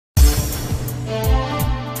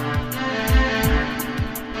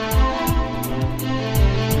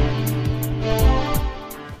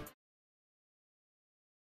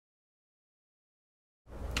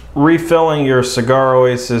refilling your Cigar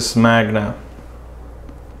Oasis Magna.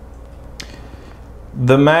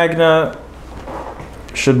 The Magna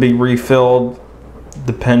should be refilled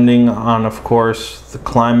depending on, of course, the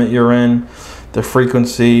climate you're in, the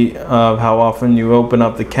frequency of how often you open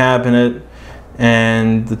up the cabinet,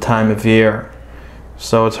 and the time of year.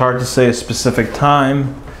 So it's hard to say a specific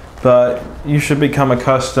time, but you should become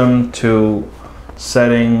accustomed to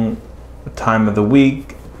setting the time of the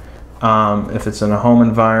week, if it's in a home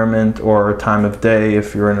environment, or a time of day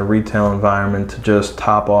if you're in a retail environment, to just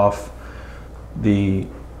top off the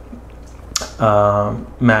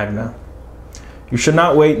Magna. You should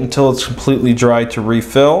not wait until it's completely dry to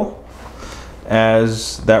refill,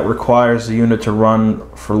 as that requires the unit to run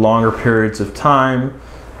for longer periods of time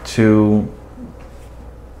to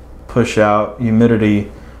push out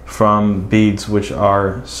humidity from beads which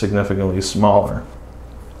are significantly smaller.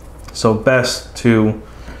 So best to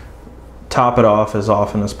top it off as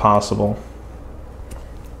often as possible.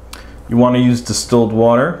 You want to use distilled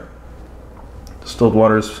water. Distilled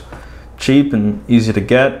water is cheap and easy to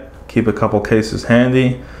get. Keep a couple cases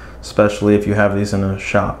handy, especially if you have these in a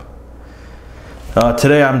shop.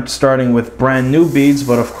 Today I'm starting with brand new beads,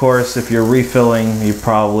 but of course if you're refilling,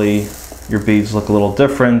 your beads look a little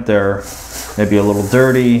different. They're maybe a little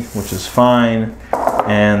dirty, which is fine,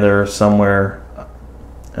 and they're somewhere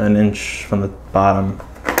an inch from the bottom.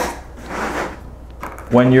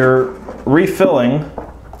 When you're refilling,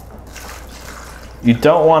 you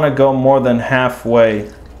don't want to go more than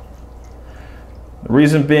halfway. The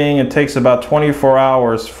reason being, it takes about 24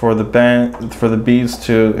 hours for the beads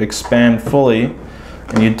to expand fully,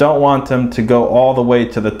 and you don't want them to go all the way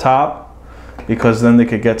to the top, because then they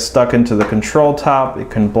could get stuck into the control top.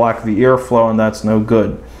 It can block the airflow, and that's no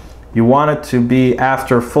good. You want it to be,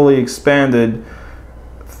 after fully expanded,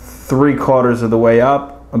 3/4 of the way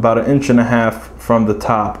up, about 1.5 inches from the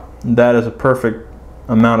top. That is a perfect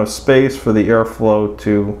amount of space for the airflow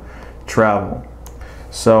to travel.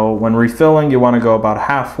 So when refilling, you want to go about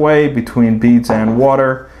halfway between beads and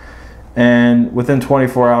water, and within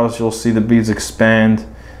 24 hours you'll see the beads expand,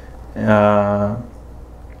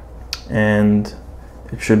 and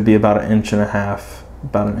it should be about 1.5 inches,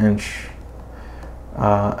 about 1 inch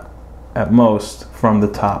at most from the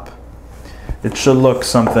top. It should look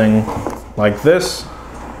something like this.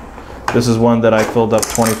 This is one that I filled up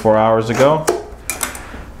 24 hours ago.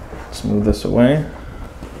 Let's move this away.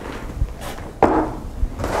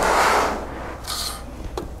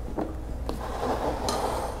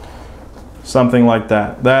 Something like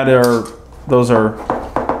that. Those are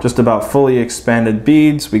just about fully expanded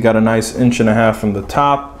beads. We got a nice 1.5 inches from the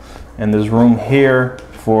top, and there's room here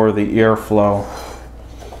for the airflow.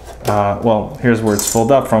 Well, here's where it's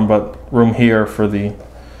filled up from, but room here for the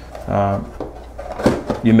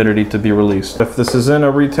humidity to be released. If this is in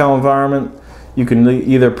a retail environment, you can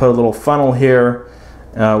either put a little funnel here,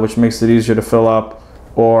 which makes it easier to fill up,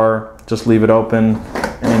 or just leave it open,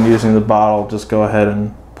 and using the bottle, just go ahead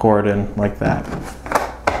and pour it in like that.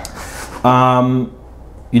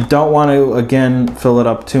 You don't want to, again, fill it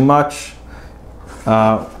up too much.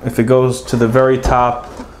 If it goes to the very top,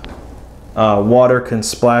 water can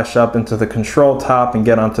splash up into the control top and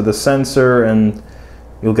get onto the sensor, and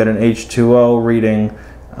you'll get an H2O reading,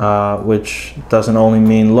 which doesn't only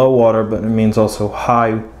mean low water, but it means also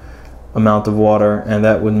high amount of water, and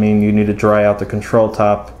that would mean you need to dry out the control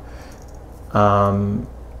top, and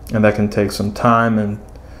that can take some time and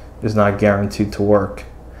is not guaranteed to work.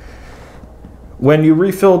 When you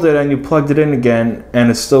refilled it and you plugged it in again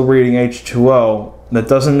and it's still reading H2O, that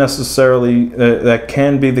doesn't necessarily, that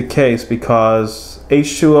can be the case, because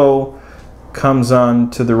H2O comes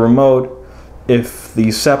on to the remote if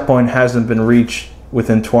the set point hasn't been reached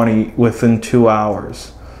within 2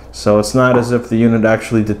 hours. So it's not as if the unit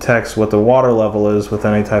actually detects what the water level is with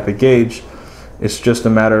any type of gauge. It's just a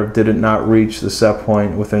matter of, did it not reach the set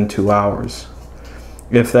point within 2 hours.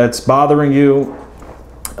 If that's bothering you,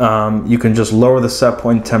 you can just lower the set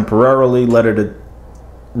point temporarily, let it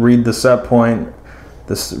read the set point,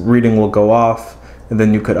 this reading will go off, and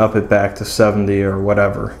then you could up it back to 70 or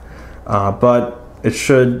whatever. But it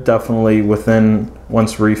should definitely,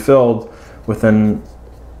 once refilled, within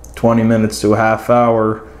 20 minutes to a half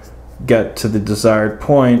hour, get to the desired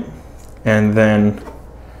point, and then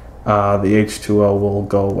the H2O will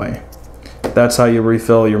go away. That's how you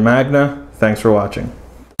refill your Magna. Thanks for watching.